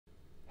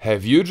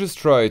Have you just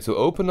tried to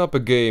open up a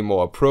game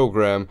or a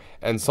program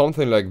and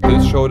something like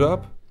this showed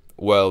up?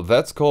 Well,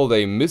 that's called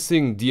a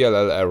missing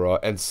DLL error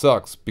and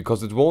sucks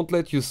because it won't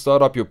let you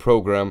start up your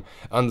program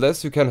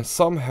unless you can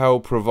somehow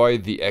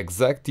provide the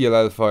exact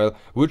DLL file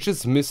which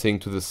is missing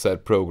to the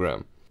said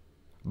program.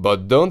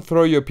 But don't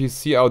throw your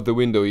PC out the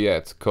window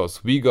yet,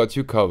 cause we got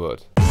you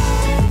covered.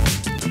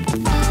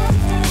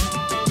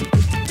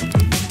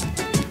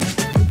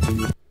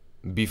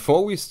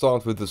 Before we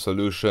start with the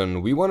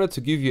solution, we wanted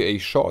to give you a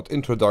short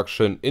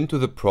introduction into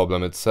the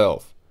problem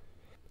itself.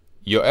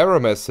 Your error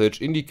message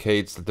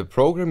indicates that the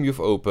program you've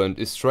opened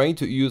is trying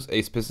to use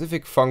a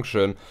specific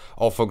function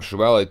or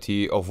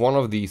functionality of one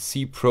of the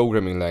C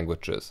programming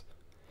languages.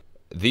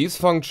 These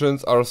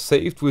functions are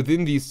saved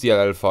within these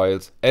DLL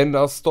files and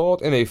are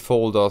stored in a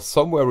folder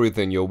somewhere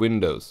within your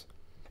Windows.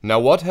 Now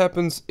what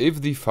happens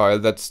if the file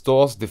that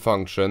stores the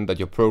function that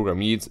your program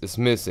needs is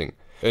missing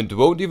and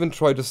won't even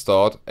try to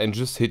start and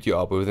just hit you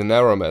up with an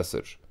error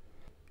message?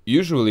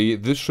 Usually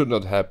this should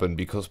not happen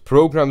because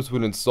programs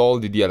will install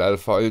the DLL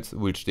files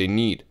which they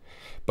need,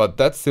 but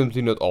that's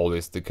simply not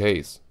always the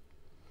case.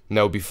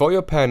 Now before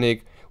you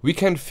panic, we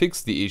can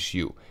fix the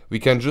issue. We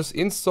can just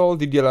install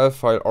the DLL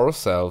file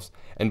ourselves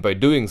and by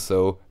doing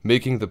so,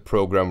 making the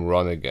program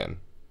run again.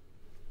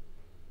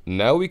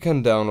 Now we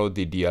can download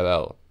the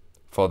DLL.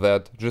 For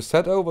that, just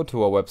head over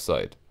to our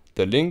website.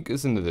 The link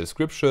is in the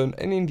description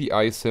and in the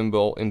eye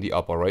symbol in the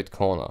upper right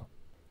corner.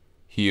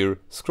 Here,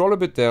 scroll a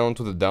bit down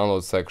to the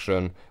download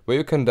section where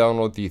you can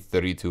download the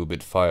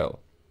 32-bit file.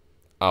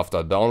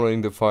 After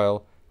downloading the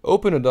file,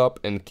 open it up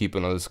and keep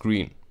it on the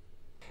screen.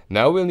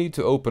 Now we'll need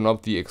to open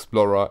up the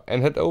Explorer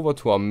and head over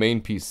to our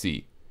main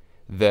PC,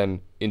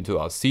 then into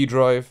our C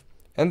drive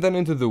and then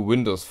into the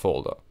Windows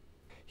folder.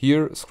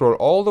 Here, scroll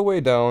all the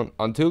way down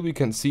until we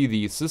can see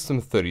the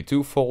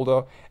System32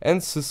 folder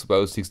and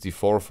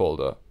syswow64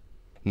 folder.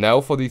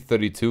 Now for the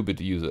 32-bit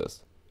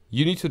users.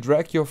 You need to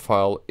drag your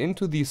file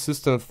into the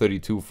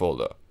System32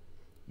 folder.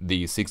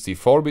 The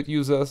 64-bit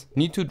users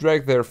need to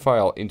drag their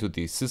file into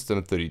the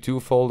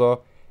System32 folder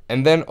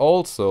and then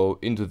also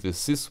into the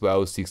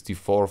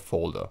syswow64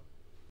 folder.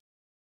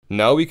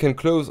 Now we can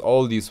close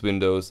all these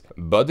windows,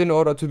 but in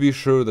order to be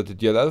sure that the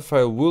DLL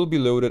file will be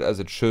loaded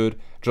as it should,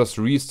 just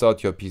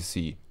restart your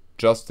PC,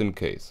 just in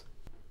case.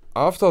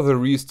 After the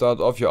restart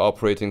of your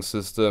operating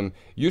system,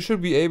 you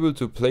should be able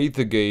to play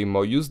the game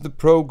or use the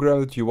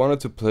program that you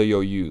wanted to play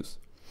or use.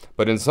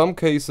 But in some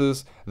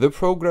cases, the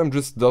program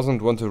just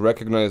doesn't want to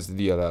recognize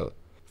the DLL.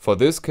 For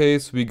this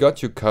case, we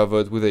got you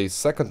covered with a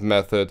second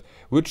method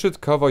which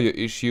should cover your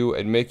issue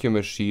and make your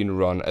machine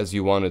run as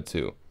you want it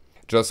to.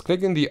 Just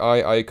click in the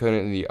eye icon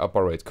in the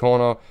upper right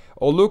corner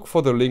or look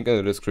for the link in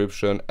the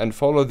description and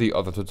follow the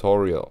other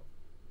tutorial.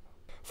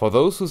 For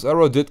those whose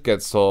error did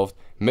get solved,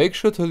 make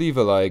sure to leave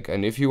a like,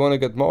 and if you want to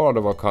get more out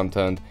of our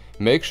content,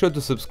 make sure to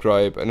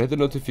subscribe and hit the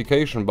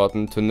notification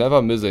button to never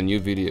miss a new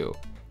video.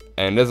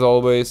 And as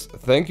always,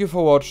 thank you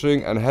for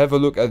watching and have a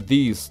look at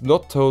these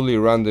not totally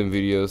random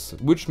videos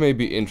which may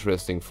be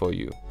interesting for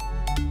you.